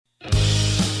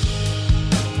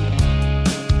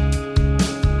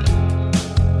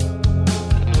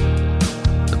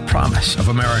promise of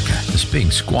America is being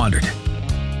squandered.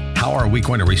 How are we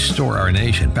going to restore our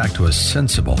nation back to a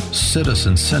sensible,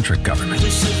 citizen-centric government?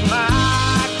 This is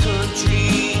my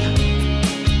country,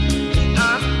 and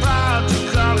I'm proud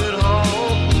to call it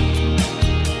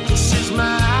home. This is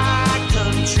my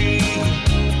country,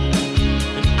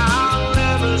 and I'll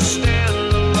never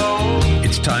stand alone.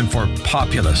 It's time for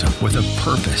populism with a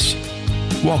purpose.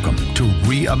 Welcome to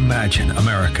Reimagine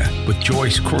America with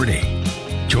Joyce Cordy.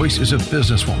 Joyce is a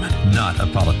businesswoman, not a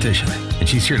politician, and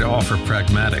she's here to offer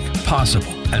pragmatic,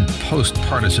 possible, and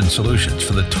post-partisan solutions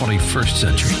for the 21st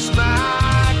century. This is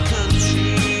my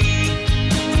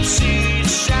country. See it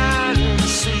shine,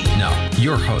 see it. Now,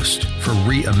 your host for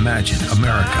Reimagine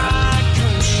America,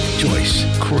 Joyce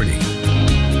Cordy.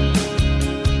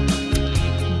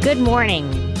 Good morning,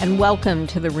 and welcome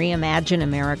to the Reimagine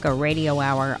America radio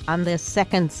hour on this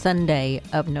second Sunday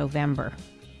of November.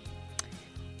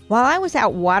 While I was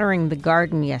out watering the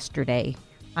garden yesterday,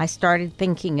 I started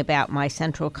thinking about my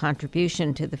central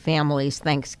contribution to the family's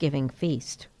Thanksgiving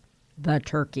feast, the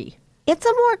turkey. It's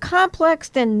a more complex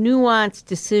and nuanced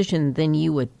decision than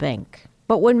you would think.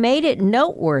 But what made it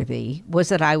noteworthy was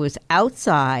that I was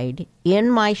outside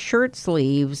in my shirt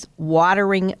sleeves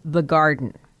watering the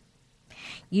garden.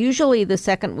 Usually the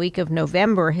second week of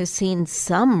November has seen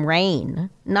some rain,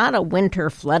 not a winter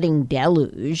flooding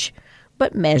deluge,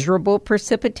 but measurable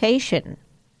precipitation.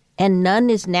 And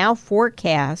none is now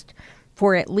forecast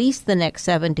for at least the next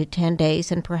 7 to 10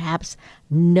 days, and perhaps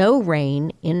no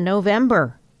rain in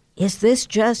November. Is this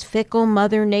just fickle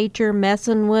Mother Nature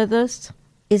messing with us?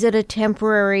 Is it a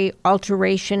temporary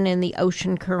alteration in the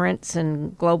ocean currents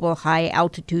and global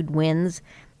high-altitude winds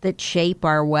that shape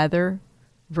our weather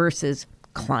versus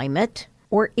climate?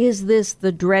 Or is this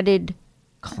the dreaded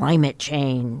climate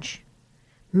change,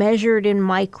 measured in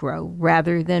micro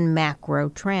rather than macro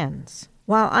trends?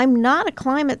 While I'm not a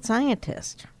climate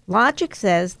scientist, logic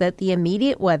says that the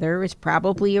immediate weather is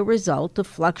probably a result of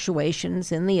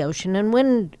fluctuations in the ocean and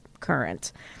wind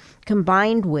currents,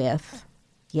 combined with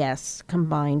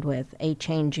a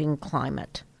changing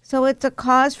climate. So it's a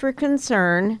cause for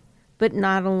concern, but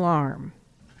not alarm.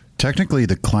 Technically,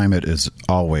 the climate is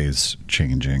always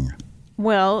changing.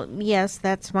 Well, yes,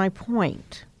 that's my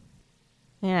point.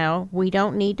 You know, we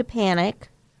don't need to panic,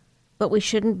 but we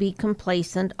shouldn't be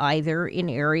complacent either in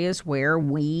areas where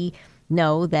we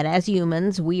know that as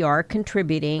humans we are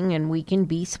contributing and we can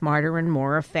be smarter and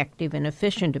more effective and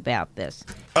efficient about this.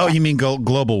 Oh, you mean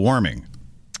global warming?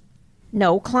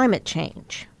 No, climate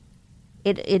change.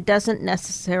 It doesn't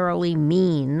necessarily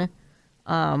mean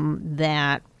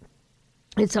that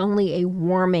it's only a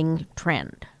warming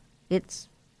trend. It's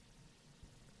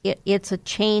a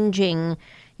changing,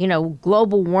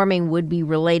 global warming would be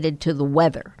related to the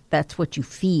weather. That's what you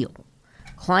feel.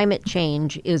 Climate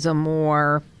change is a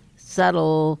more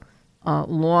subtle,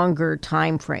 longer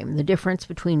time frame. The difference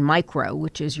between micro,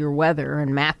 which is your weather,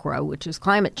 and macro, which is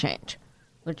climate change.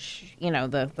 Which,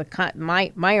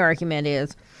 my argument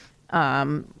is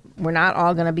we're not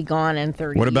all going to be gone in 30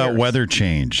 years. What about weather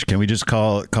change? Can we just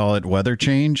call it weather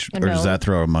change? Or does that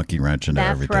throw a monkey wrench into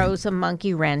everything? That throws a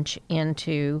monkey wrench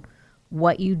into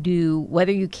what you do,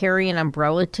 whether you carry an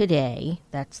umbrella today,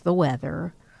 that's the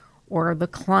weather, or the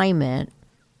climate,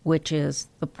 which is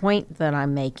the point that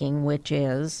I'm making, which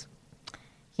is,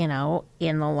 in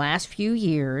the last few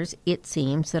years, it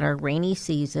seems that our rainy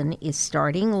season is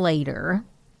starting later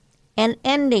and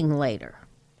ending later.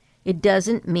 It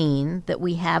doesn't mean that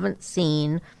we haven't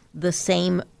seen the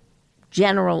same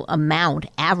general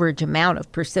average amount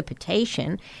of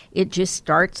precipitation. It just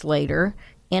starts later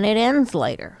and it ends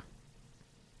later.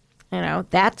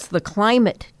 That's the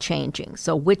climate changing.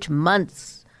 So which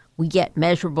months we get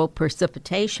measurable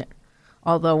precipitation.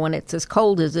 Although when it's as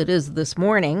cold as it is this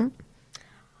morning,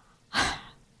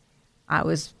 I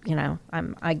was,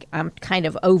 I'm kind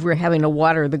of over having to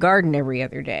water the garden every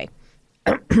other day.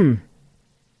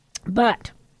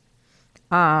 But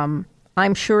I'm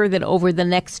sure that over the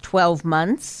next 12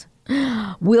 months,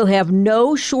 we'll have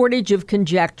no shortage of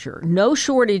conjecture, no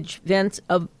shortage, Vince,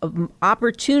 of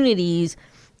opportunities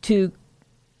to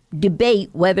debate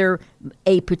whether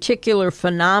a particular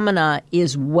phenomena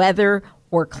is weather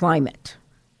or climate.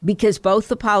 Because both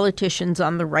the politicians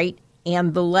on the right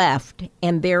and the left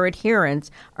and their adherents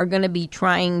are going to be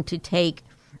trying to take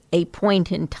a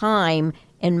point in time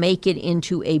and make it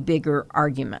into a bigger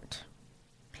argument.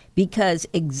 Because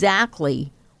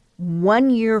exactly 1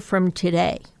 year from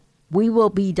today, we will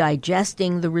be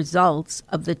digesting the results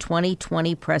of the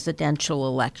 2020 presidential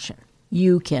election.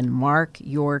 You can mark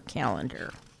your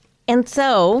calendar. And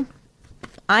so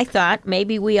I thought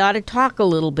maybe we ought to talk a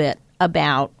little bit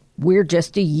about we're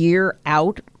just a year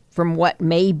out from what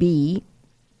may be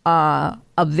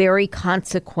a very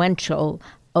consequential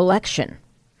election.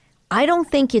 I don't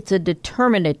think it's a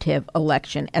determinative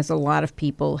election, as a lot of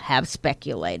people have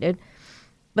speculated,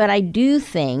 but I do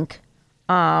think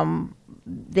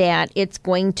that it's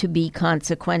going to be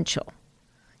consequential.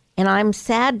 And I'm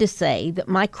sad to say that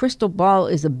my crystal ball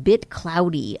is a bit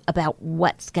cloudy about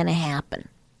what's going to happen.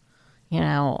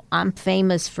 I'm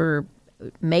famous for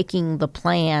making the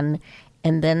plan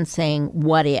and then saying,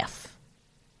 what if?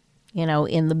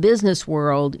 In the business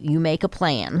world, you make a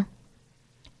plan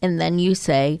and then you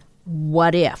say,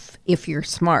 what if you're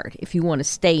smart, if you want to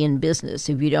stay in business,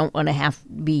 if you don't want to have to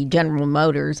be General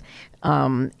Motors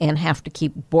and have to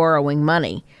keep borrowing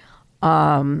money,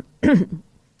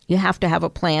 you have to have a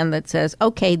plan that says,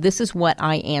 okay, this is what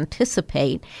I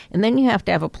anticipate. And then you have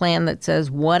to have a plan that says,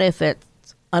 what if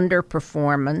it's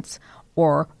underperformance,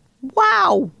 or,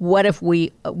 wow, what if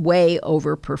we way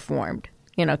overperformed?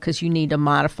 Because you need to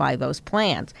modify those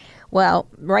plans. Well,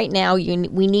 right now we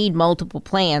need multiple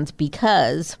plans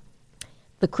because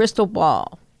the crystal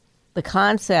ball, the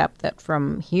concept that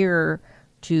from here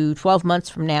to 12 months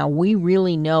from now, we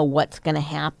really know what's going to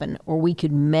happen, or we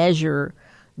could measure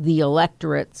the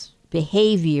electorate's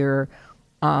behavior,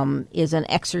 is an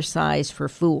exercise for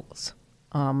fools.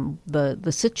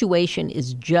 The situation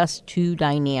is just too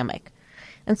dynamic.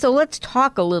 And so let's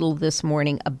talk a little this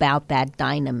morning about that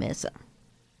dynamism.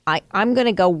 I'm going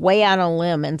to go way out on a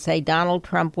limb and say Donald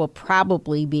Trump will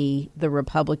probably be the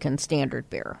Republican standard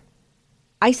bearer.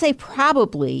 I say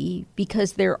probably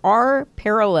because there are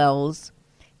parallels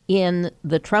in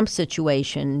the Trump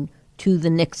situation to the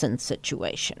Nixon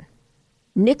situation.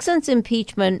 Nixon's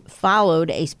impeachment followed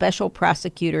a special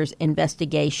prosecutor's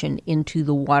investigation into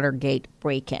the Watergate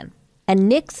break-in. And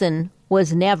Nixon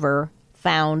was never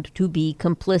found to be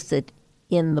complicit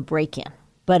in the break-in,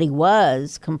 but he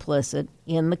was complicit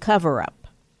in the cover-up.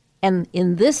 And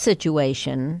in this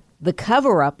situation, the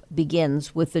cover-up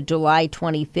begins with the July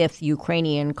 25th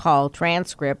Ukrainian call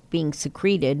transcript being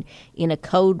secreted in a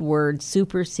code word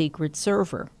super-secret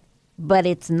server. But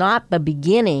it's not the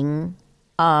beginning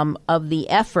of the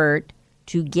effort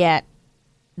to get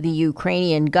the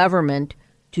Ukrainian government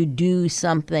to do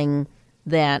something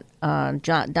that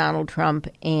Donald Trump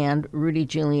and Rudy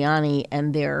Giuliani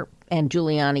and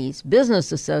Giuliani's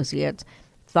business associates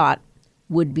thought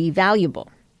would be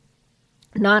valuable.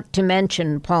 Not to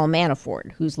mention Paul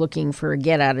Manafort, who's looking for a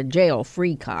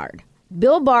get-out-of-jail-free card.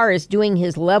 Bill Barr is doing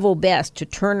his level best to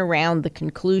turn around the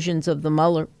conclusions of the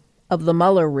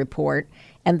Mueller report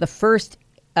and the first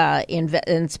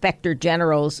Inspector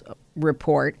General's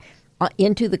report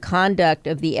into the conduct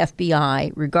of the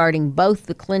FBI regarding both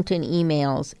the Clinton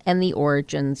emails and the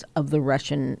origins of the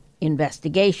Russian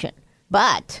investigation.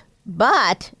 But,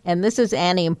 and this is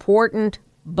an important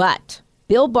but,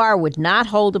 Bill Barr would not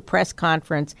hold a press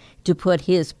conference to put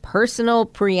his personal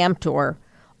preemptor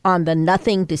on the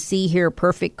nothing to see here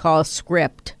perfect call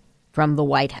script from the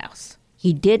White House.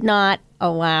 He did not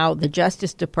allow the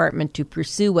Justice Department to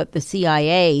pursue what the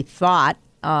CIA thought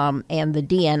and the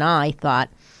DNI thought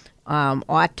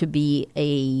ought to be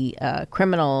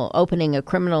opening a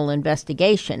criminal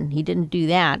investigation. He didn't do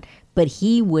that, but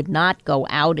he would not go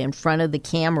out in front of the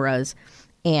cameras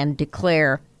and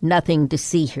declare nothing to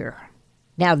see here.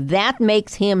 Now that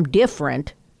makes him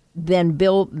different than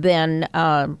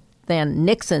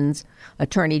Nixon's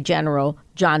Attorney General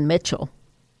John Mitchell,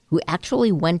 who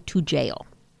actually went to jail,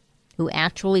 who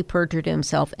actually perjured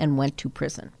himself and went to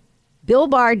prison. Bill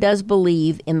Barr does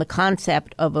believe in the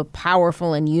concept of a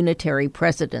powerful and unitary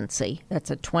presidency. That's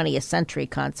a 20th century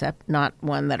concept, not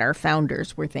one that our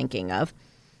founders were thinking of,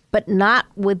 but not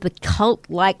with the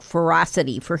cult-like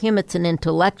ferocity. For him, it's an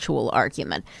intellectual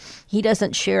argument. He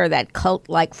doesn't share that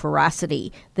cult-like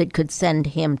ferocity that could send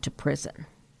him to prison.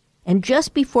 And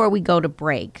just before we go to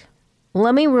break,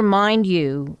 let me remind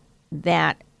you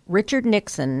that Richard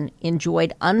Nixon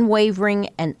enjoyed unwavering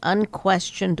and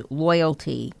unquestioned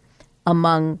loyalty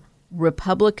among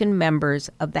Republican members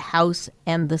of the House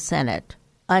and the Senate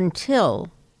until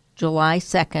July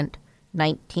 2nd,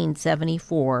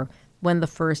 1974, when the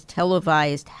first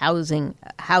televised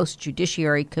House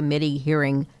Judiciary Committee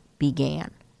hearing began.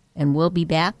 And we'll be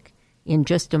back in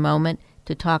just a moment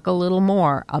to talk a little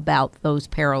more about those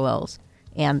parallels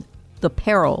and the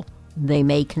peril they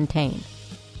may contain.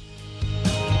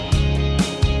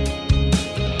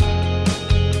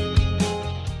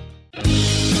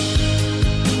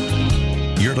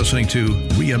 You're listening to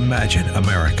Reimagine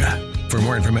America. For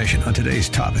more information on today's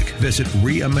topic, visit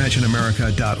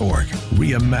reimagineamerica.org.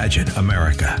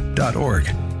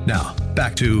 reimagineamerica.org. Now,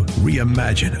 back to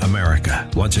Reimagine America.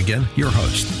 Once again, your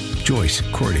host, Joyce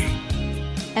Cordy.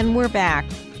 And we're back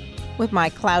with my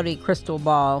cloudy crystal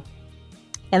ball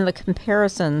and the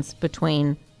comparisons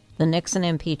between the Nixon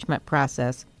impeachment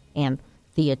process and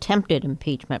the attempted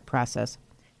impeachment process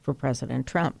for President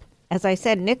Trump. As I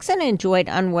said, Nixon enjoyed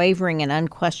unwavering and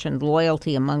unquestioned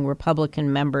loyalty among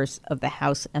Republican members of the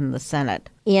House and the Senate.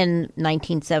 In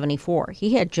 1974,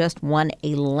 he had just won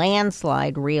a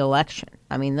landslide re-election.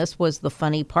 I mean, this was the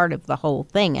funny part of the whole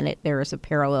thing, and there is a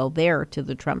parallel there to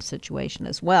the Trump situation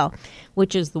as well,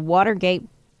 which is the Watergate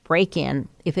break-in.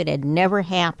 If it had never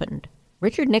happened,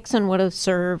 Richard Nixon would have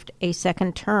served a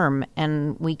second term,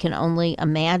 and we can only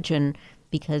imagine,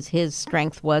 because his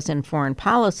strength was in foreign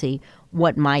policy,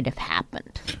 what might have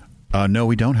happened. No,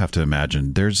 we don't have to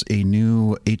imagine. There's a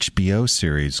new HBO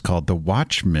series called The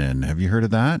Watchmen. Have you heard of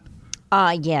that?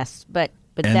 Yes, but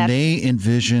and they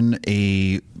envision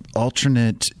a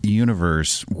alternate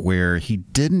universe where he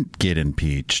didn't get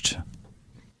impeached.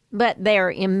 But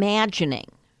they're imagining,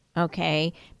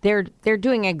 okay? They're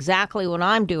doing exactly what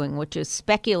I'm doing, which is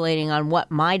speculating on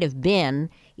what might have been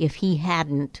if he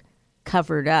hadn't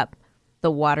covered up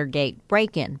the Watergate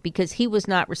break-in, because he was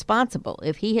not responsible.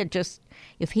 If he had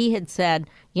said,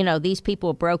 you know, these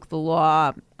people broke the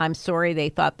law, I'm sorry, they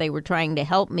thought they were trying to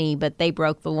help me, but they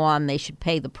broke the law and they should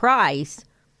pay the price,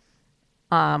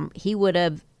 he would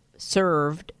have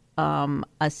served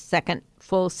a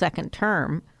full second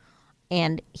term,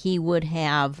 and he would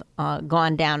have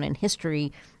gone down in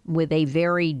history with a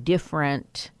very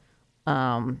different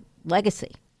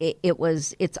legacy.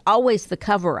 It's always the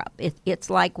cover-up.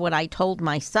 It's like what I told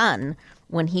my son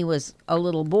when he was a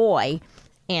little boy,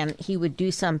 and he would do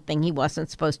something he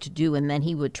wasn't supposed to do, and then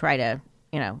he would try to,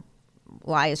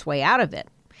 lie his way out of it.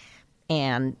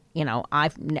 And,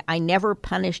 I never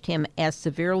punished him as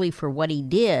severely for what he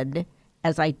did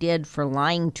as I did for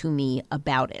lying to me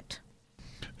about it.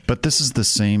 But this is the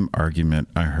same argument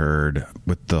I heard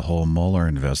with the whole Mueller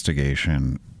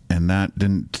investigation, and that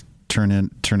didn't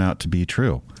turn out to be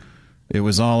true. It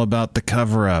was all about the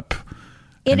cover-up.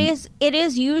 It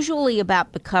is usually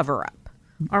about the cover-up.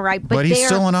 All right, but he's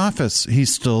still in office.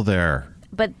 He's still there.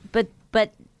 But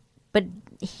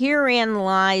herein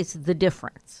lies the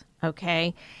difference.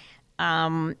 Okay,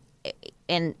 and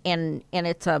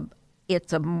it's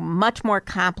a much more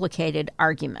complicated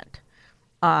argument.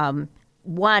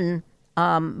 One,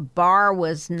 Barr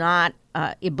was not.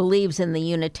 It believes in the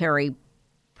unitary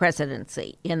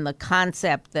presidency, in the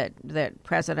concept that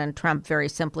President Trump very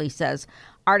simply says,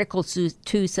 Article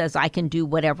 2 says I can do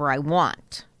whatever I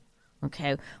want,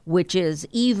 okay, which is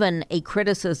even a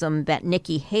criticism that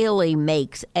Nikki Haley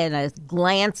makes and a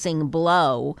glancing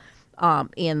blow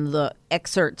in the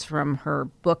excerpts from her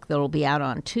book that will be out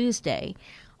on Tuesday,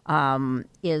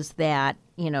 is that,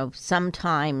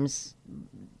 sometimes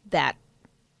that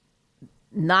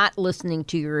not listening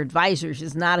to your advisors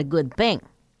is not a good thing.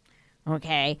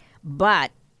 Okay, but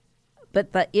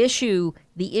the issue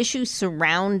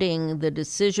surrounding the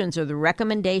decisions or the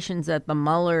recommendations that the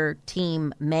Mueller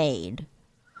team made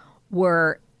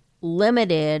were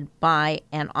limited by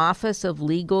an Office of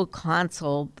Legal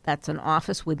Counsel, that's an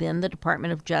office within the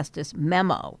Department of Justice,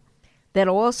 memo that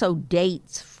also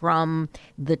dates from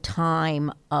the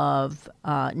time of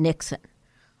Nixon.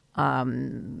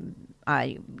 Some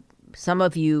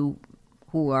of you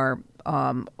who are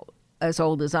as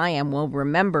old as I am will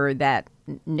remember that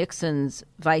Nixon's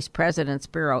Vice President,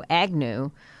 Spiro Agnew,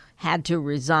 had to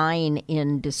resign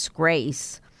in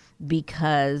disgrace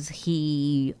because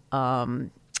he was,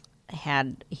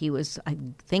 I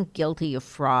think, guilty of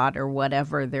fraud or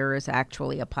whatever. There is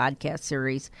actually a podcast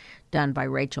series done by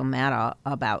Rachel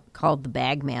Maddow called The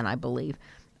Bagman, I believe,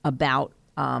 about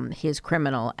his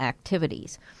criminal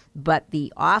activities. But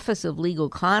the Office of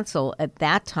Legal Counsel at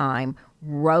that time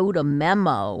wrote a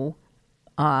memo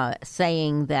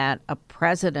saying that a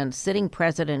sitting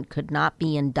president could not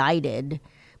be indicted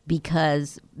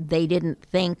because they didn't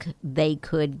think they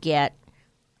could get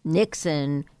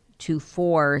Nixon to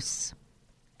force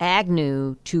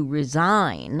Agnew to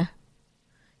resign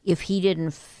if he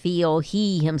didn't feel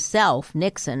he himself,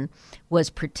 Nixon, was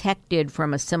protected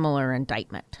from a similar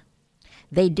indictment.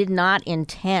 They did not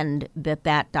intend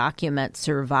that document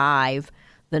survive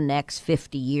the next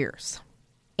 50 years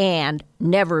and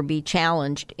never be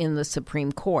challenged in the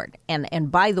Supreme Court.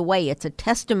 And by the way, it's a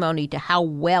testimony to how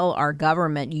well our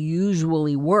government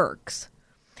usually works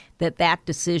that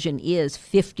decision is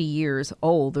 50 years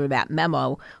old, or that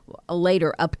memo,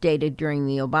 later updated during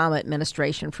the Obama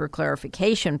administration for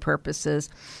clarification purposes,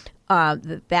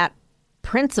 that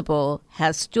principle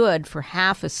has stood for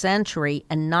half a century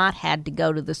and not had to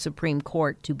go to the Supreme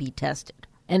Court to be tested.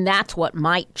 And that's what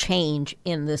might change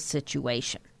in this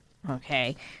situation.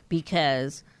 okay?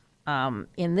 Because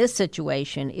in this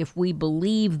situation, if we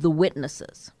believe the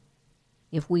witnesses,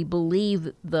 if we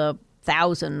believe the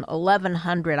 1,000,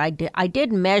 1,100, I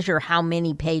did measure how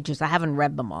many pages, I haven't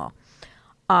read them all,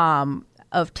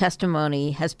 of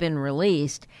testimony has been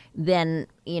released, then,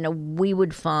 we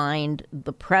would find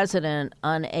the president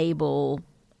unable,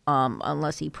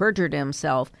 unless he perjured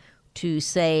himself, to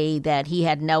say that he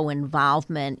had no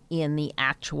involvement in the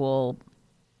actual,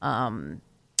 the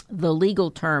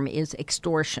legal term is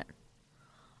extortion,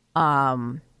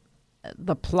 the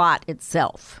plot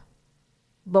itself.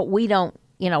 But we don't,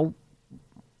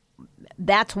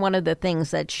 that's one of the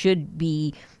things that should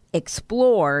be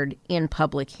explored in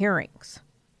public hearings.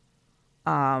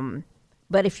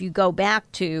 But if you go back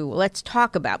to, let's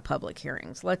talk about public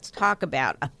hearings. Let's talk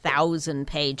about 1,000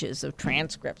 pages of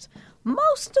transcripts,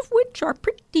 most of which are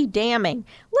pretty damning.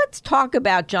 Let's talk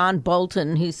about John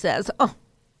Bolton, who says,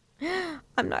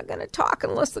 I'm not going to talk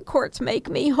unless the courts make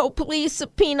me. Oh, please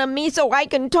subpoena me so I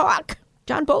can talk.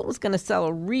 John Bolton's going to sell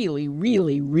a really,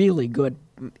 really, really good,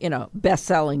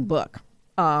 best-selling book.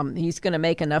 He's going to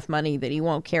make enough money that he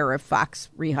won't care if Fox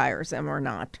rehires him or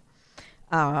not.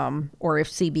 Or if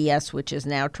CBS, which is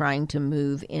now trying to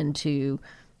move into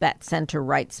that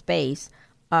center-right space,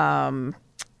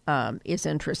 is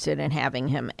interested in having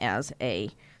him as a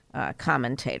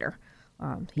commentator.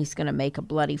 He's going to make a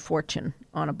bloody fortune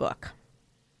on a book.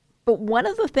 But one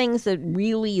of the things that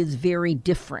really is very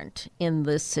different in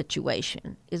this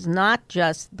situation is not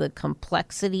just the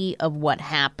complexity of what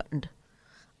happened,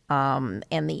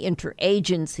 and the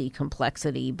interagency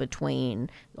complexity between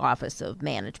the Office of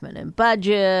Management and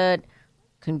Budget,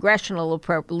 congressional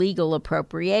legal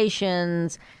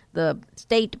appropriations, the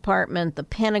State Department, the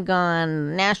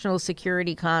Pentagon, National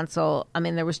Security Council. I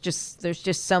mean, there's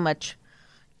just so much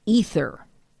ether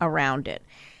around it.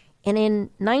 And in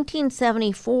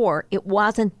 1974, it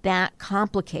wasn't that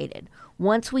complicated.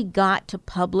 Once we got to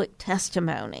public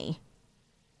testimony,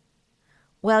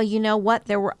 well, you know what?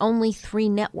 There were only 3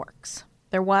 networks.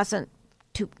 There weren't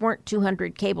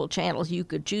 200 cable channels you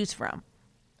could choose from.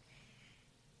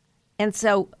 And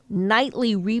so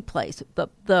nightly replays,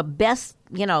 the best,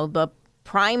 the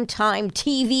primetime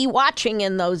TV watching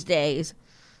in those days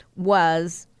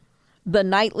was the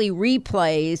nightly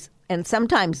replays and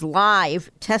sometimes live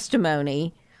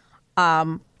testimony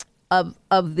of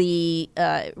the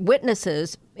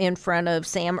witnesses in front of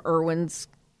Sam Erwin's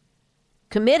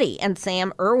committee. And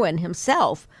Sam Erwin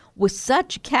himself was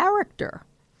such a character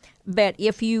that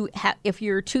if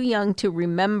you're too young to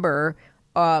remember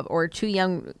or too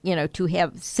young, to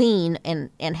have seen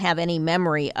and have any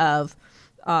memory of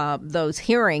those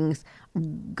hearings,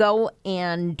 go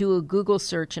and do a Google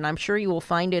search, and I'm sure you will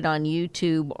find it on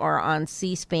YouTube or on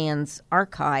C-SPAN's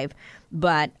archive.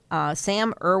 But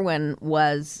Sam Erwin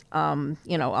was,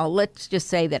 let's just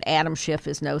say that Adam Schiff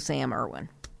is no Sam Erwin.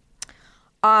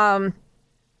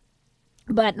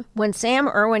 But when Sam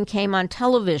Erwin came on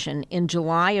television in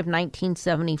July of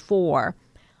 1974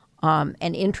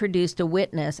 and introduced a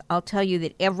witness, I'll tell you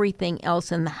that everything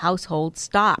else in the household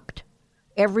stopped.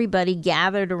 Everybody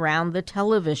gathered around the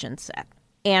television set.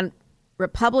 And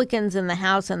Republicans in the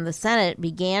House and the Senate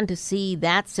began to see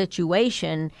that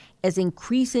situation as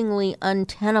increasingly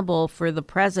untenable for the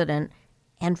president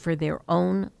and for their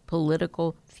own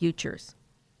political futures.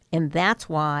 And that's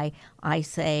why I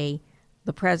say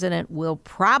the president will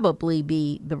probably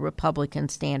be the Republican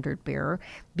standard bearer,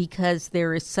 because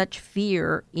there is such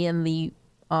fear in the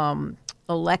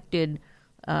elected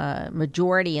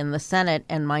majority in the Senate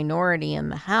and minority in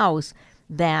the House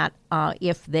that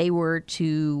if they were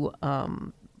to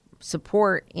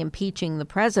support impeaching the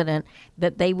president,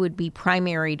 that they would be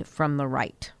primaried from the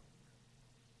right.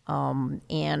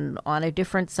 And on a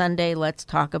different Sunday, let's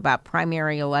talk about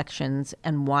primary elections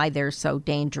and why they're so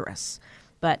dangerous.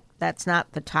 But that's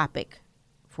not the topic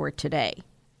for today.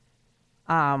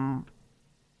 I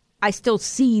still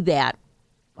see that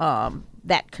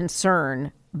that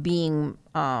concern being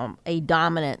a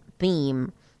dominant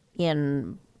theme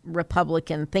in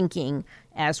Republican thinking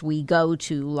as we go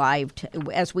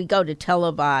to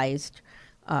televised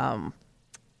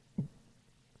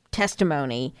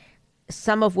testimony,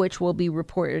 some of which will be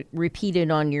repeated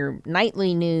on your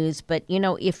nightly news. But,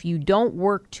 if you don't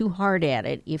work too hard at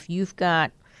it, if you've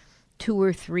got 2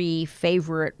 or 3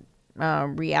 favorite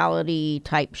reality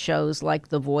type shows like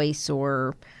The Voice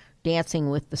or Dancing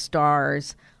with the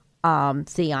Stars,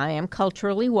 see, I am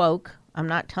culturally woke. I'm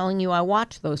not telling you I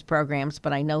watch those programs,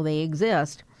 but I know they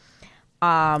exist.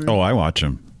 I watch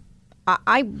them.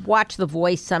 I watch The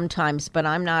Voice sometimes, but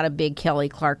I'm not a big Kelly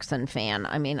Clarkson fan.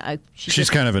 I mean, she's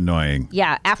kind of annoying.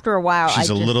 Yeah, after a while, she's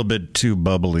a little bit too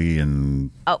bubbly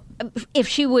and. Oh, if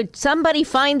she would, somebody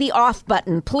find the off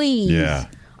button, please. Yeah.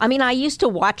 I mean, I used to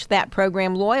watch that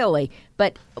program loyally,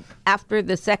 but after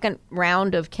the second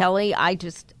round of Kelly,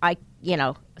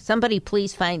 somebody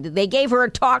please find. They gave her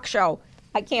a talk show.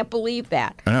 I can't believe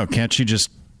that. I know. Can't she just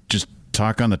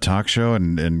talk on the talk show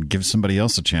and give somebody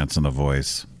else a chance on The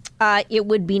Voice? It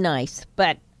would be nice,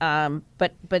 but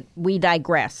we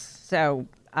digress. So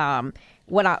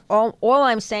all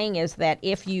I'm saying is that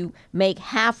if you make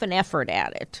half an effort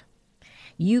at it,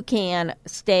 you can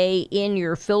stay in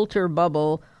your filter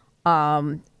bubble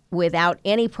without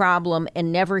any problem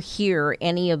and never hear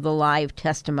any of the live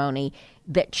testimony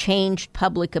that changed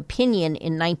public opinion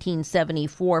in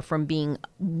 1974 from being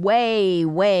way,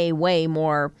 way, way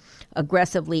more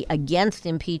aggressively against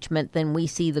impeachment than we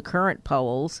see the current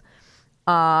polls,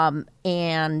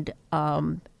 and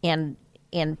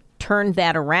turned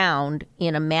that around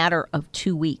in a matter of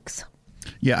 2 weeks.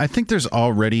 Yeah, I think there's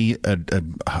already a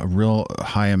real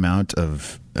high amount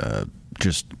of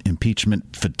just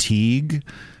impeachment fatigue.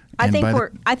 I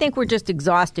think we're just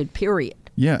exhausted. Period.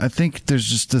 Yeah, I think there's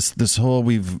just this whole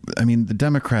the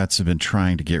Democrats have been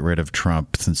trying to get rid of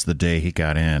Trump since the day he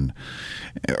got in,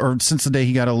 or since the day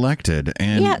he got elected,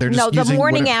 and they're just the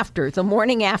morning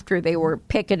after they were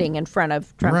picketing in front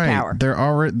of Trump Tower. They're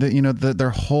already,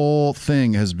 their whole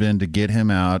thing has been to get him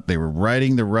out. They were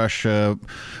writing the Russia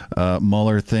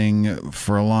Mueller thing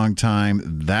for a long time.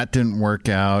 That didn't work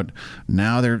out.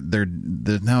 Now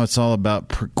now it's all about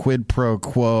quid pro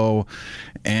quo.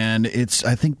 And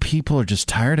I think people are just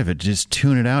tired of it. Just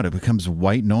tune it out. It becomes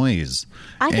white noise.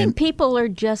 I think people are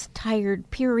just tired,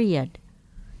 period.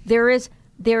 There is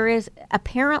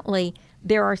apparently,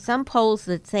 there are some polls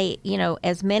that say,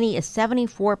 as many as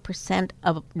 74%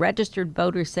 of registered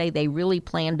voters say they really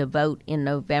plan to vote in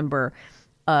November,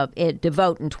 to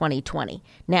vote in 2020.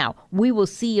 Now, we will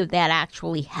see if that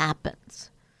actually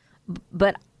happens.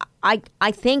 But I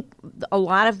think a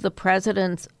lot of the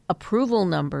president's approval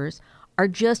numbers are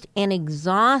just an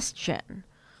exhaustion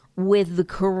with the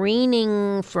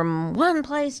careening from one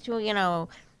place to,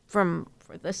 for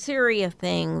the Syria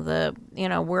thing,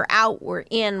 we're out, we're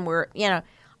in,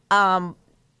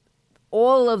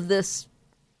 all of the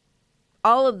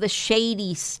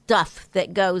shady stuff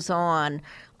that goes on,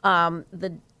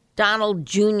 the Donald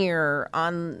Jr.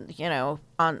 on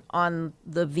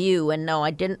The View. And no,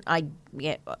 I didn't, I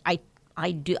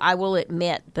will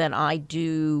admit that I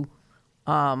do,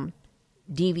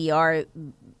 DVR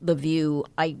The View.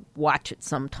 I watch it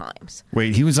sometimes.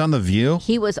 Wait, he was on The View?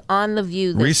 He was on The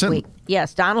View this week.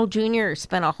 Yes, Donald Jr.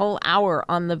 spent a whole hour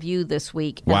on The View this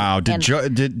week. Wow.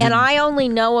 And I only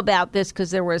know about this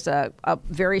because there was a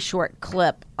very short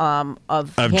clip of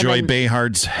Joy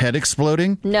Behard's head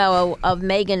exploding? No, of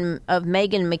Meghan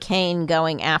McCain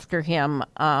going after him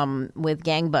with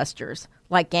gangbusters,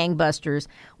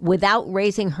 without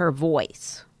raising her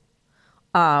voice.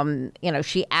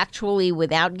 She actually,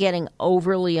 without getting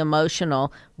overly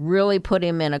emotional, really put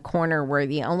him in a corner where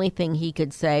the only thing he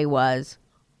could say was,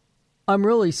 "I'm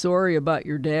really sorry about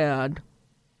your dad."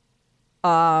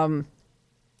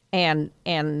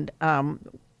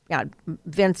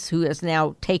 Vince, who has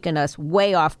now taken us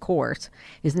way off course,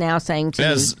 is now saying to me,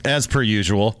 as per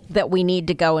usual, that we need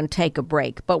to go and take a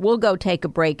break. But we'll go take a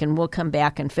break and we'll come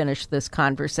back and finish this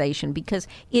conversation because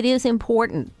it is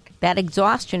important. That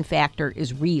exhaustion factor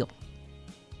is real.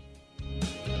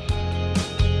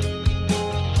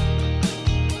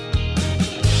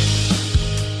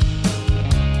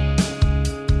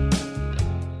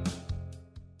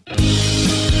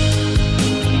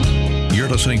 You're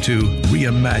listening to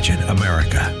Reimagine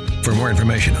America. For more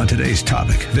information on today's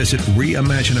topic, visit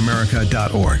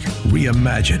reimagineamerica.org.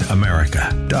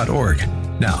 Reimagineamerica.org.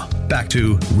 Now, back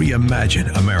to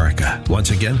Reimagine America.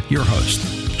 Once again, your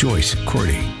host, Joyce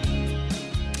Cordy.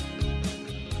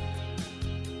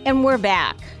 And we're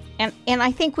back. And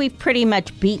I think we've pretty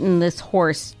much beaten this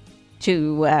horse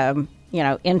to,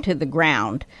 into the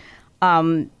ground.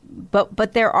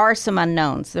 But there are some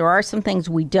unknowns. There are some things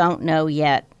we don't know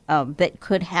yet that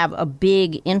could have a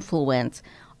big influence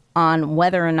on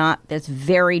whether or not this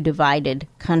very divided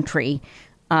country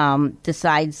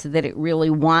decides that it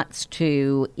really wants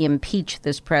to impeach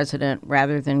this president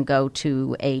rather than go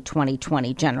to a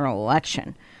 2020 general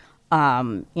election.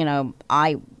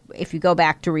 If you go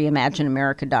back to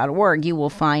reimagineamerica.org, you will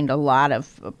find a lot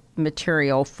of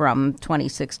material from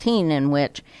 2016 in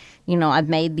which, I've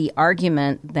made the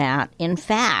argument that, in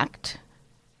fact,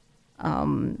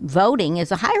 voting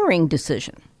is a hiring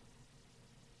decision.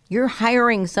 You're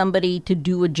hiring somebody to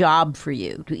do a job for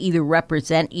you, to either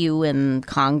represent you in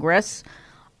Congress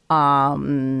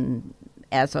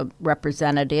as a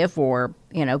representative, or,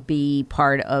 be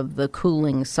part of the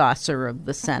cooling saucer of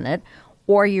the Senate,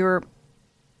 or you're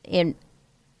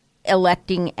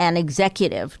electing an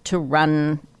executive to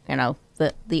run,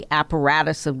 the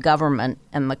apparatus of government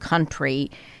and the country,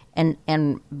 and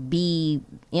be,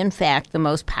 in fact, the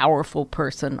most powerful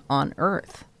person on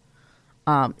earth.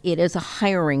 It is a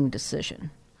hiring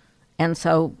decision. And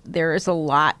so there is a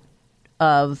lot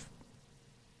of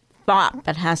thought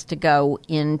that has to go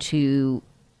into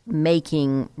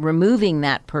removing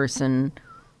that person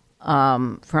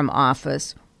from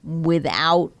office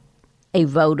without a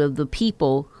vote of the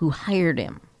people who hired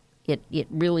him. It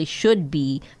really should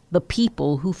be the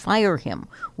people who fire him,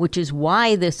 which is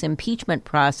why this impeachment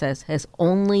process has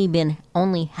only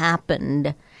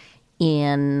happened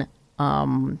in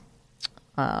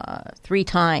 3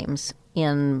 times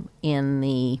in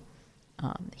the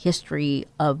history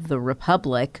of the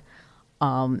Republic,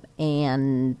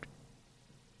 and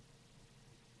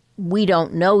we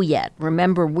don't know yet.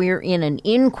 Remember, we're in an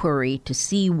inquiry to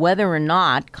see whether or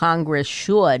not Congress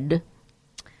should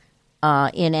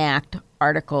enact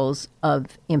articles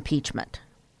of impeachment.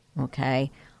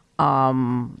 Okay?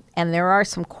 And there are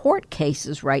some court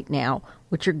cases right now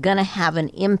which are going to have an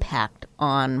impact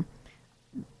on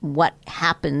what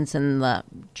happens in the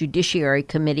Judiciary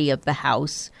Committee of the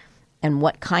House and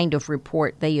what kind of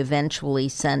report they eventually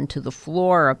send to the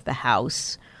floor of the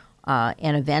House.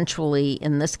 And eventually,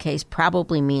 in this case,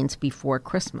 probably means before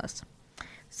Christmas.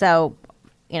 So,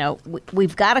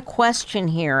 we've got a question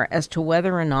here as to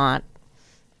whether or not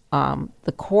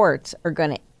the courts are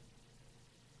going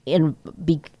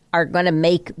to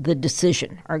make the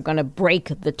decision, are going to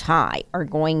break the tie, are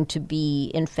going to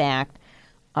be, in fact,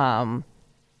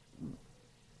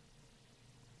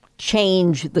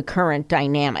 change the current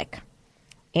dynamic.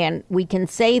 And we can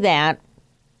say that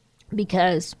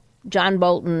because John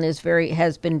Bolton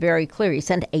has been very clear. He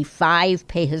sent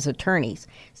his attorneys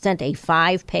sent a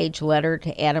 5-page letter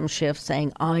to Adam Schiff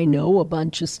saying, I know a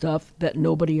bunch of stuff that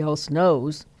nobody else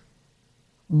knows,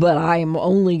 but I'm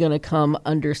only going to come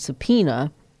under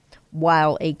subpoena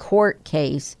while a court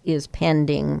case is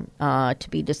pending to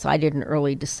be decided in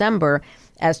early December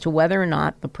as to whether or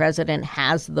not the president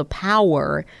has the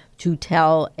power to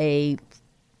tell a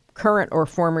current or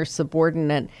former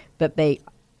subordinate that they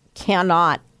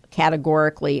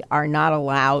categorically are not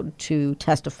allowed to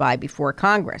testify before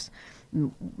Congress.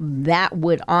 That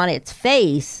would, on its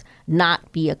face,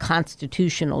 not be a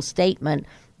constitutional statement,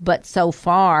 but so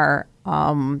far,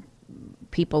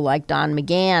 people like Don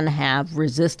McGahn have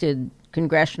resisted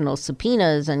congressional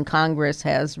subpoenas, and Congress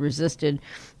has resisted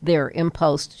their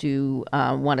impulse to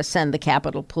want to send the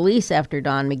Capitol Police after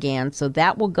Don McGahn. So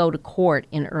that will go to court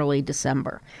in early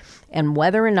December. And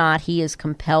whether or not he is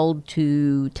compelled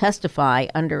to testify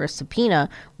under a subpoena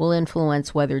will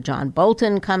influence whether John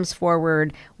Bolton comes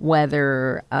forward,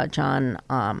 whether John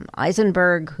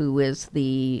Eisenberg, who is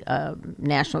the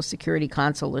National Security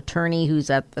Council attorney who's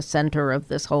at the center of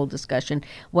this whole discussion,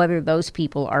 whether those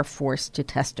people are forced to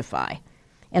testify.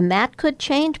 And that could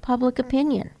change public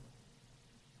opinion.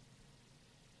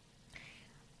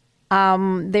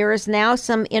 There is now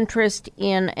some interest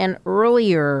in an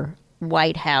earlier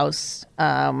White House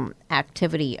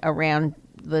activity around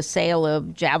the sale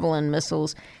of Javelin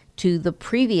missiles to the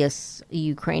previous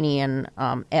Ukrainian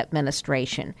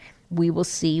administration. We will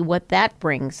see what that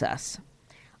brings us.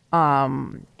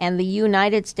 And the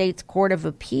United States Court of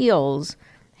Appeals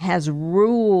has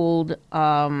ruled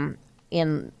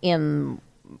in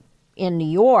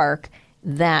New York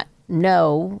that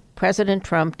no, President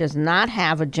Trump does not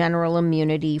have a general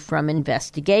immunity from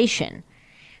investigation.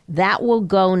 That will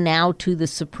go now to the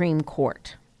Supreme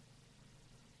Court.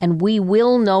 And we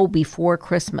will know before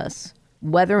Christmas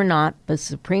whether or not the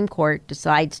Supreme Court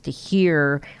decides to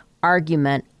hear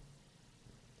argument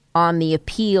on the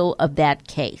appeal of that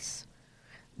case.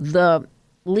 The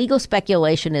legal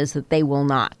speculation is that they will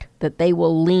not, that they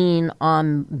will lean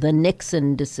on the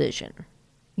Nixon decision.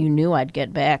 You knew I'd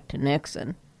get back to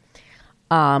Nixon.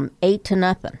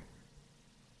 8-0.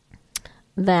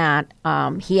 That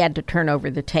he had to turn over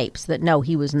the tapes, that no,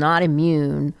 he was not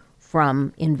immune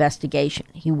from investigation.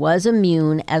 He was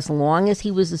immune as long as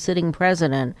he was a sitting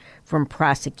president from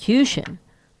prosecution,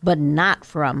 but not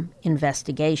from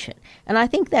investigation. And I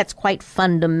think that's quite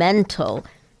fundamental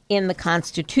in the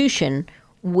Constitution,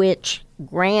 which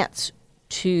grants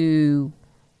to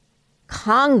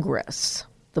Congress,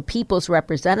 the people's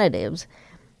representatives,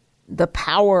 the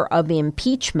power of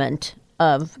impeachment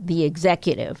of the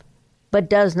executive but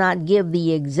does not give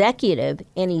the executive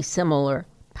any similar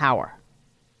power.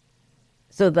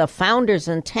 So the founder's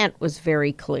intent was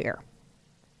very clear.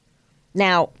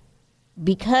 Now,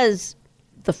 because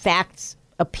the facts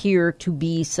appear to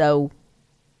be so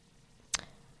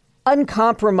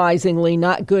uncompromisingly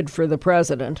not good for the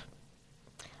president,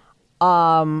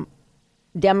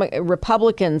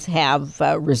 Republicans have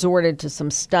resorted to some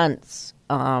stunts,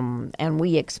 and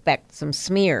we expect some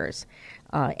smears.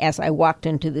 As I walked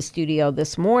into the studio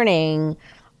this morning,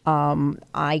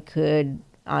 I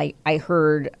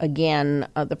heard again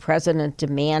the president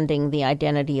demanding the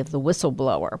identity of the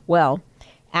whistleblower. Well,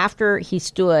 after he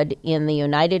stood in the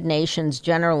United Nations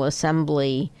General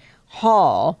Assembly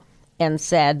hall and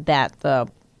said that the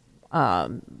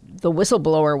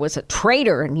whistleblower was a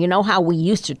traitor, and you know how we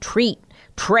used to treat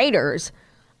traitors,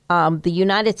 the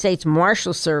United States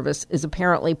Marshal Service is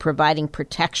apparently providing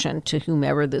protection to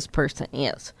whomever this person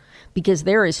is, because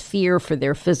there is fear for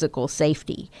their physical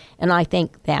safety. And I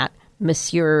think that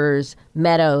Messieurs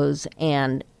Meadows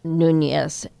and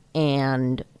Nunes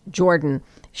and Jordan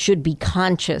should be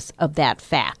conscious of that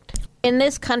fact. In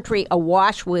this country,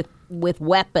 awash with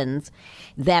weapons,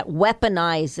 that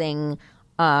weaponizing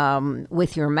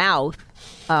with your mouth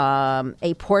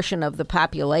a portion of the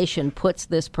population puts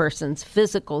this person's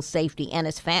physical safety and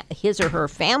his or her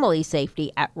family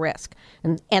safety at risk.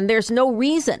 And there's no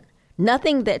reason,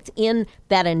 nothing that's in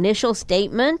that initial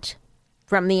statement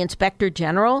from the Inspector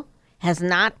General has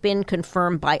not been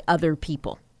confirmed by other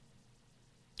people.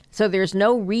 So there's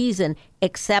no reason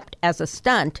except as a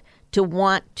stunt to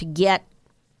want to get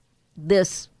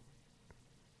this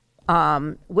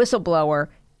whistleblower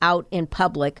out in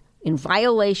public in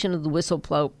violation of the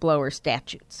whistleblower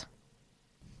statutes.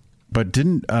 But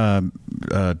didn't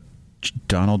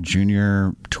Donald Jr.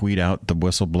 tweet out the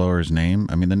whistleblower's name?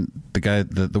 I mean, then the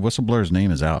whistleblower's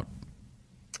name is out.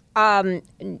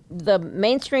 The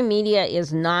mainstream media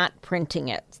is not printing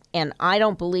it, and I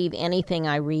don't believe anything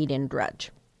I read in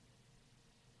Drudge.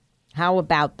 How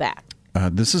about that?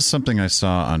 This is something I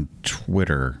saw on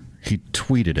Twitter. He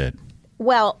tweeted it.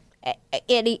 Well,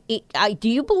 do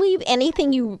you believe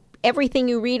everything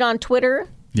you read on Twitter?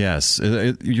 Yes.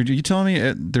 You telling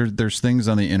me there's things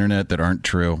on the internet that aren't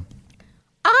true?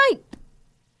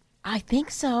 I think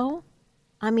so.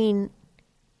 I mean,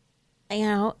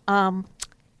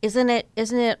 isn't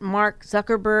it Mark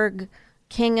Zuckerberg,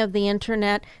 king of the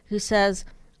internet, who says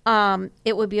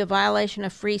it would be a violation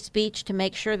of free speech to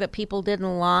make sure that people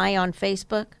didn't lie on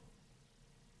Facebook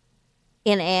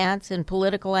in ads, in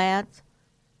political ads?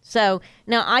 So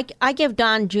now I give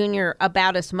Don Jr.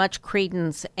 about as much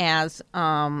credence as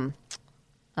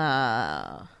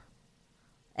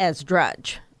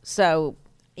Drudge. So,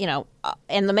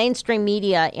 and the mainstream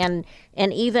media and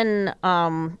even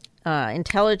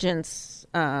Intelligence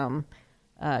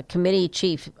Committee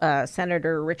Chief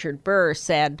Senator Richard Burr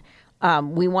said,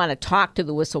 we want to talk to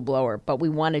the whistleblower, but we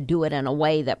want to do it in a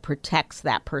way that protects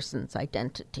that person's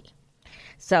identity.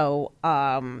 So,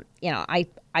 I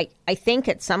think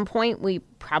at some point we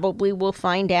probably will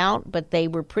find out, but they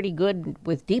were pretty good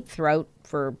with Deep Throat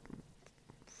for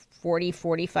 40,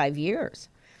 45 years.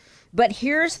 But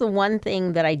here's the one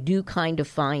thing that I do kind of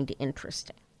find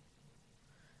interesting.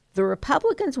 The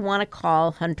Republicans want to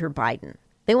call Hunter Biden.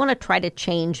 They want to try to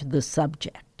change the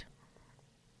subject.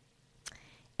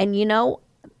 And,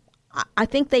 I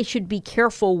think they should be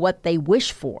careful what they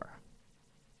wish for.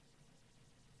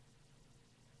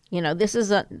 This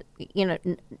is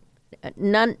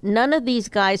none of these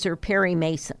guys are Perry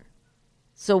Mason.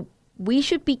 So we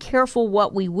should be careful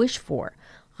what we wish for.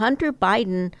 Hunter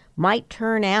Biden might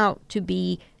turn out to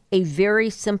be a very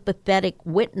sympathetic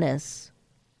witness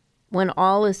when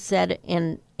all is said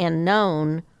and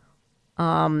known.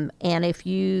 And if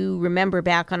you remember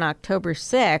back on October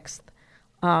 6th,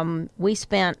 we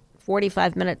spent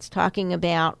 45 minutes talking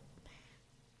about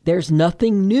there's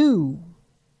nothing new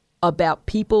about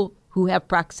people who have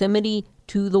proximity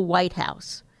to the White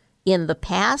House in the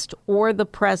past or the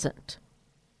present,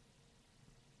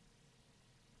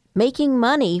 making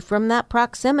money from that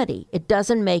proximity. It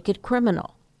doesn't make it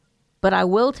criminal. But I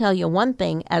will tell you one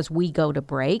thing as we go to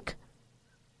break.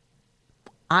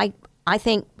 I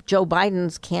think Joe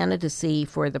Biden's candidacy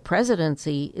for the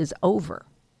presidency is over,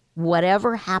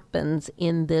 whatever happens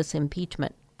in this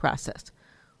impeachment process.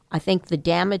 I think the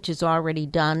damage is already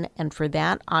done, and for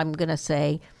that, I'm going to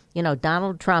say,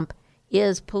 Donald Trump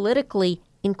is politically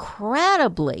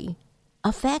incredibly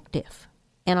effective.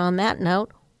 And on that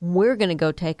note, we're going to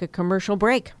go take a commercial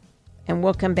break, and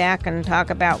we'll come back and talk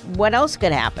about what else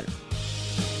could happen.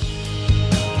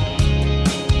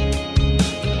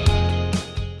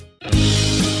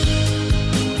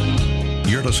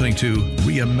 listening to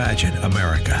Reimagine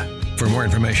America. For more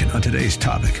information on today's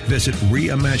topic, visit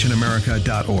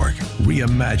reimagineamerica.org.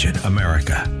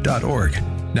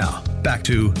 Reimagineamerica.org. Now, back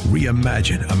to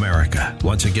Reimagine America.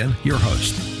 Once again, your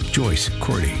host, Joyce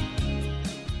Cordy.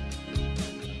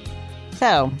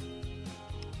 So,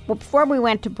 before we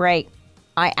went to break,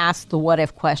 I asked the what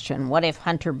if question. What if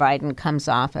Hunter Biden comes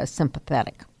off as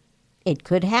sympathetic? It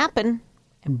could happen.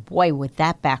 And boy, would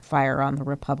that backfire on the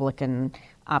Republican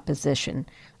opposition.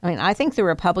 I mean, I think the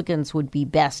Republicans would be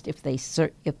best if they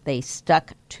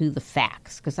stuck to the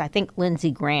facts, because I think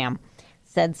Lindsey Graham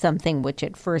said something which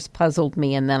at first puzzled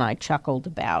me and then I chuckled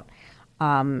about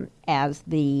as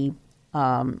the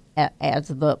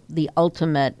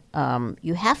ultimate.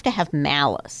 You have to have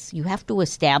malice. You have to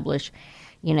establish,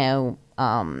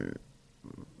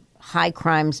 high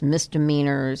crimes,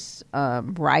 misdemeanors,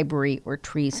 bribery, or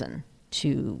treason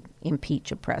to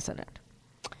impeach a president.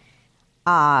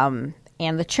 And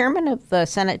the chairman of the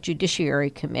Senate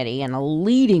Judiciary Committee and a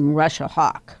leading Russia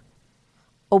hawk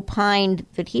opined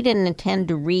that he didn't intend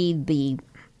to read the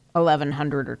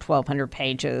 1,100 or 1,200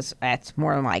 pages, that's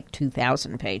more like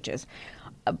 2,000 pages,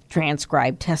 of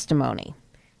transcribed testimony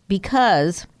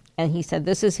because, and he said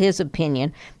this is his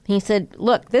opinion, he said,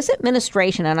 look, this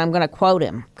administration, and I'm going to quote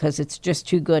him because it's just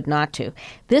too good not to,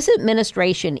 this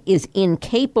administration is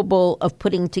incapable of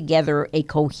putting together a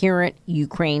coherent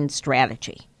Ukraine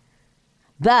strategy.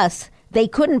 Thus, they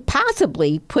couldn't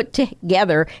possibly put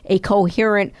together a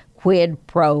coherent quid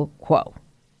pro quo.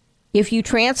 If you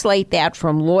translate that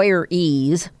from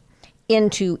lawyerese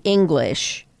into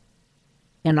English,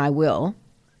 and I will,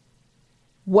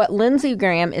 what Lindsey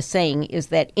Graham is saying is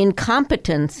that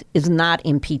incompetence is not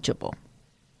impeachable.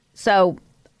 So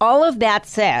all of that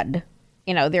said,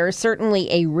 there is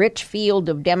certainly a rich field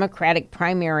of Democratic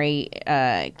primary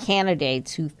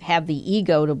candidates who have the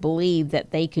ego to believe that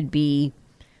they could be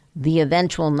the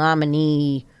eventual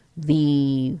nominee,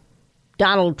 the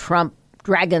Donald Trump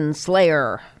dragon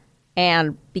slayer.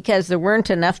 And because there weren't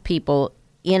enough people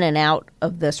in and out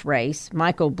of this race,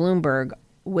 Michael Bloomberg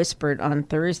whispered on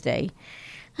Thursday,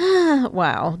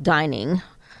 while dining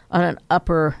on an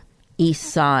Upper East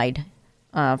Side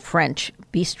French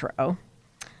bistro,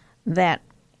 that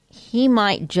he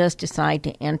might just decide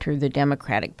to enter the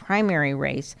Democratic primary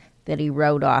race that he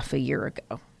wrote off a year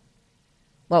ago.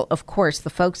 Well, of course, the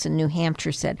folks in New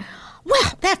Hampshire said,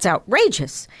 well, that's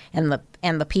outrageous. And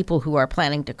the people who are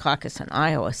planning to caucus in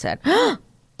Iowa said,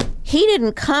 he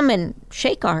didn't come and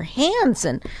shake our hands,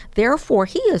 and therefore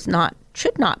he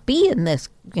should not be in this,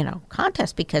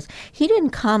 contest because he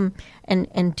didn't come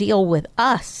and deal with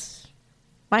us.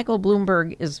 Michael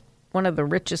Bloomberg is one of the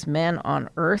richest men on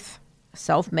earth,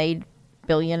 self-made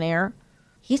billionaire.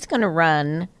 He's going to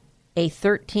run a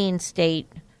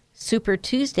 13-state Super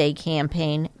Tuesday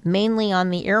campaign mainly on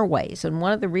the airways. And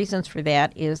one of the reasons for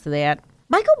that is that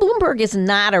Michael Bloomberg is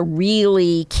not a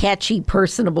really catchy,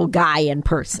 personable guy in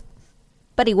person.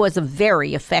 But he was a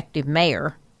very effective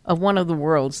mayor of one of the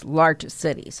world's largest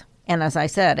cities. And as I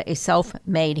said,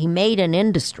 he made an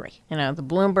industry. The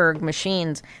Bloomberg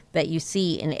machines that you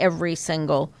see in every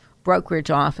single brokerage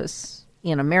office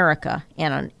in America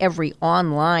and on every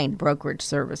online brokerage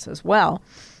service as well,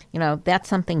 that's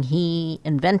something he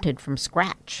invented from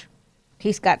scratch.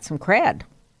 He's got some cred.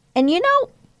 And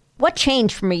what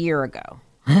changed from a year ago?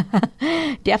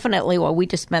 Definitely what we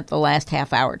just spent the last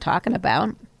half hour talking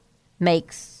about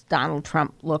makes Donald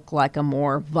Trump look like a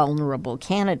more vulnerable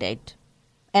candidate.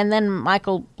 And then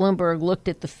Michael Bloomberg looked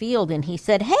at the field and he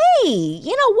said, hey,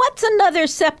 what's another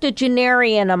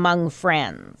septuagenarian among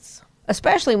friends?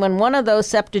 Especially when one of those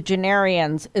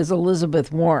septuagenarians is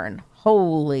Elizabeth Warren.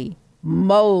 Holy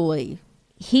moly.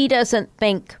 He doesn't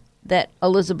think that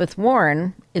Elizabeth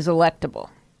Warren is electable.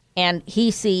 And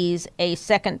he sees a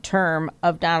second term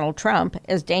of Donald Trump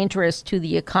as dangerous to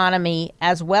the economy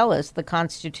as well as the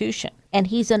Constitution. And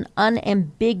he's an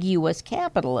unambiguous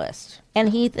capitalist. And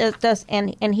he does,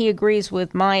 and he agrees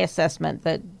with my assessment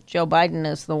that Joe Biden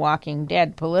is the walking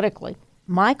dead politically.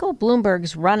 Michael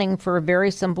Bloomberg's running for a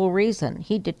very simple reason.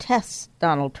 He detests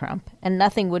Donald Trump, and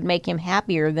nothing would make him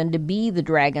happier than to be the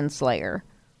dragon slayer.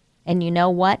 And you know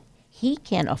what? He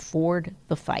can afford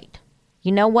the fight.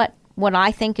 You know what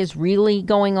I think is really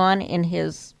going on in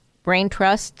his brain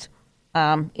trust,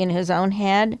 in his own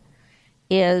head,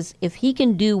 is if he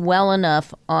can do well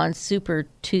enough on Super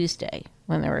Tuesday,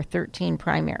 when there are 13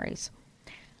 primaries,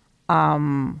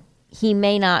 he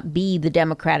may not be the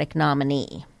Democratic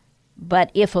nominee.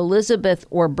 But if Elizabeth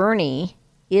or Bernie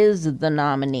is the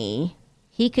nominee,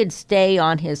 he could stay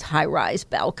on his high-rise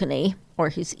balcony or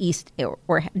his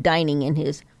dining in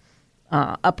his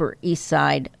Upper East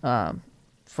Side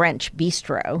French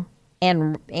bistro.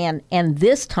 And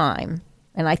this time,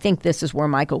 and I think this is where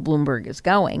Michael Bloomberg is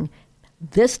going,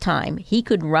 this time he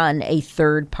could run a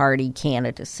third-party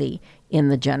candidacy in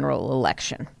the general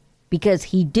election, because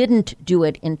he didn't do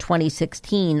it in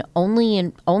 2016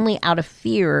 only out of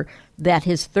fear that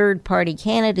his third-party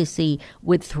candidacy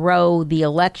would throw the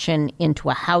election into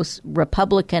a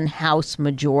Republican House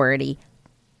majority,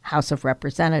 House of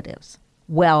Representatives.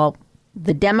 Well,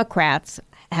 the Democrats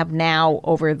have now,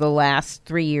 over the last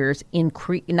 3 years,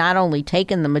 not only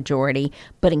taken the majority,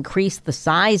 but increased the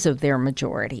size of their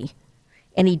majority.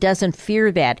 And he doesn't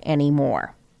fear that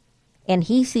anymore. And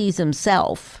he sees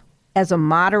himself as a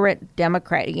moderate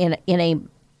Democrat,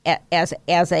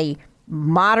 as a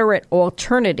moderate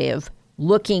alternative,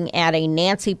 looking at a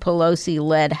Nancy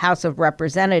Pelosi-led House of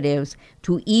Representatives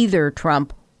to either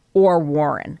Trump or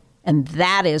Warren. And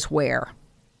that is where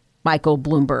Michael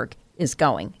Bloomberg is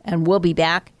going. And we'll be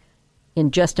back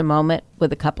in just a moment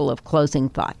with a couple of closing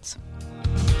thoughts.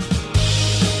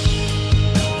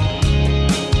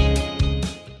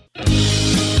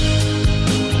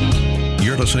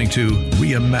 You're listening to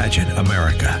Reimagine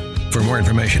America. For more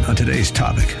information on today's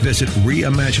topic, visit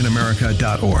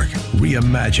reimagineamerica.org.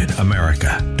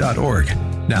 Reimagineamerica.org.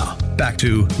 Now, back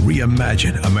to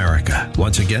Reimagine America.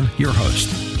 Once again, your host,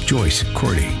 Joyce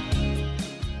Cordy.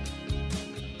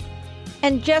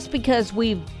 And just because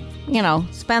we've,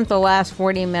 spent the last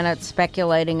 40 minutes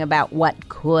speculating about what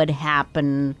could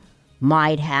happen,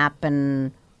 might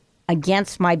happen,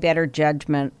 against my better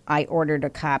judgment, I ordered a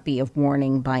copy of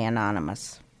Warning by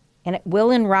Anonymous. And it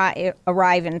will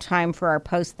arrive in time for our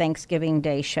post-Thanksgiving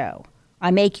Day show. I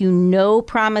make you no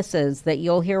promises that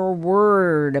you'll hear a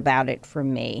word about it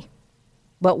from me,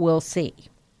 but we'll see.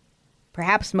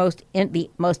 Perhaps the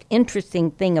most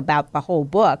interesting thing about the whole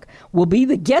book will be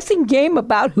the guessing game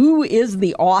about who is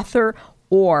the author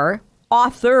or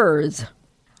authors.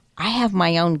 I have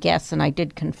my own guess, and I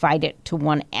did confide it to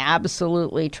one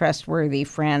absolutely trustworthy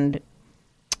friend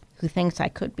who thinks I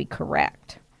could be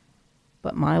correct.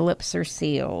 But my lips are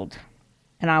sealed.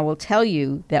 And I will tell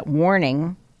you that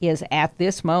Warning is, at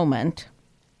this moment,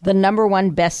 the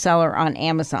 #1 bestseller on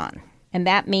Amazon. And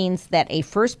that means that a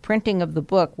first printing of the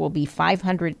book will be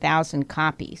 500,000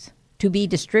 copies to be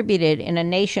distributed in a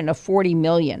nation of 40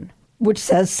 million, which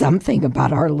says something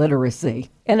about our literacy.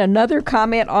 And another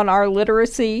comment on our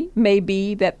literacy may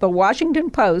be that the Washington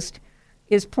Post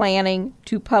is planning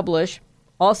to publish,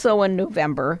 also in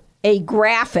November, a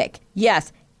graphic,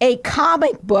 yes, a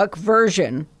comic book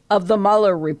version of the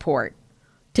Mueller report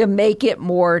to make it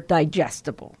more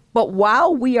digestible. But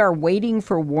while we are waiting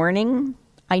for Warning,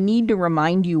 I need to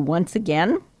remind you once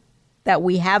again that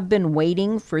we have been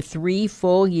waiting for 3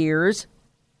 full years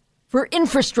for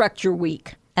Infrastructure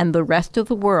Week. And the rest of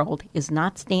the world is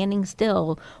not standing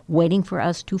still, waiting for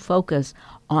us to focus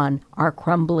on our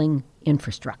crumbling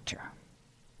infrastructure.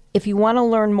 If you want to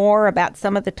learn more about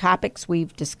some of the topics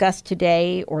we've discussed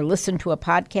today or listen to a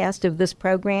podcast of this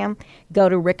program, go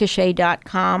to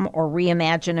ricochet.com or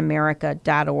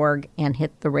reimagineamerica.org and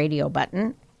hit the radio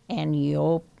button, and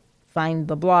you'll find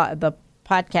the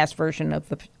podcast version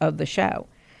of the show.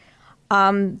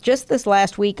 Just this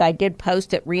last week, I did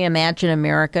post at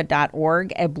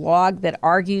reimagineamerica.org a blog that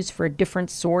argues for a different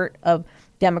sort of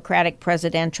Democratic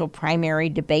presidential primary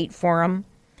debate forum.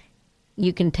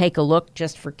 You can take a look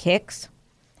just for kicks.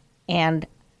 And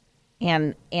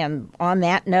on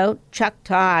that note, Chuck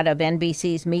Todd of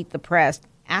NBC's Meet the Press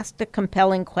asked a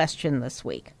compelling question this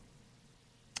week.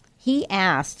 He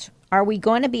asked, are we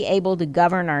going to be able to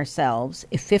govern ourselves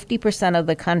if 50% of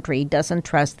the country doesn't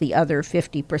trust the other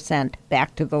 50%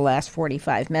 back to the last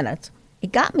 45 minutes?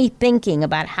 It got me thinking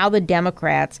about how the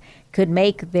Democrats could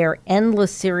make their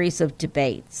endless series of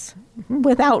debates,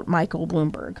 without Michael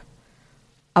Bloomberg,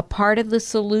 a part of the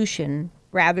solution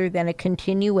rather than a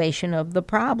continuation of the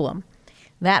problem.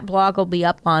 That blog will be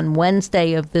up on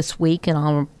Wednesday of this week, and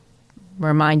I'll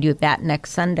remind you of that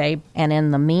next Sunday. And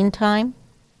in the meantime,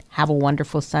 have a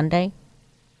wonderful Sunday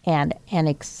and an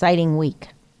exciting week.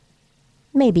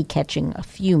 Maybe catching a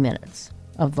few minutes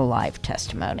of the live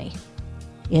testimony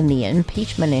in the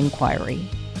impeachment inquiry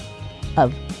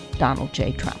of Donald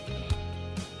J. Trump.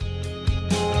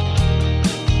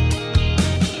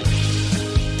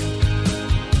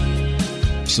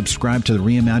 Subscribe to the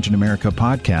Reimagine America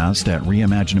podcast at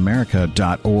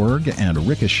reimagineamerica.org and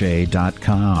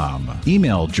ricochet.com.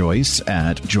 Email Joyce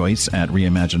at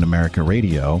Reimagineamerica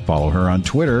Radio. Follow her on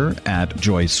Twitter at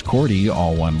Joyce Cordy,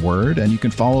 all one word, and you can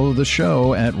follow the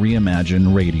show at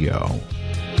Reimagine Radio.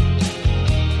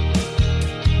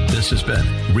 This has been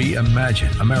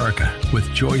Reimagine America with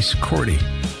Joyce Cordy.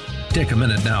 Take a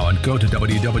minute now and go to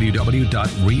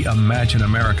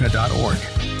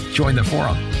www.reimagineamerica.org. Join the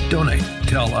forum, donate,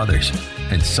 tell others,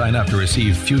 and sign up to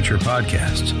receive future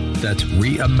podcasts. That's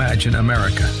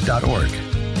reimagineamerica.org.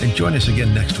 And join us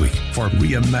again next week for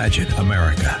Reimagine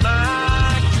America.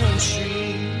 My country.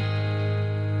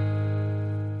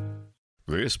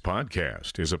 This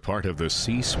podcast is a part of the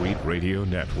C-Suite Radio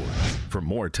Network. For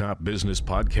more top business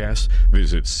podcasts,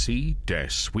 visit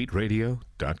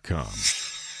c-suiteradio.com.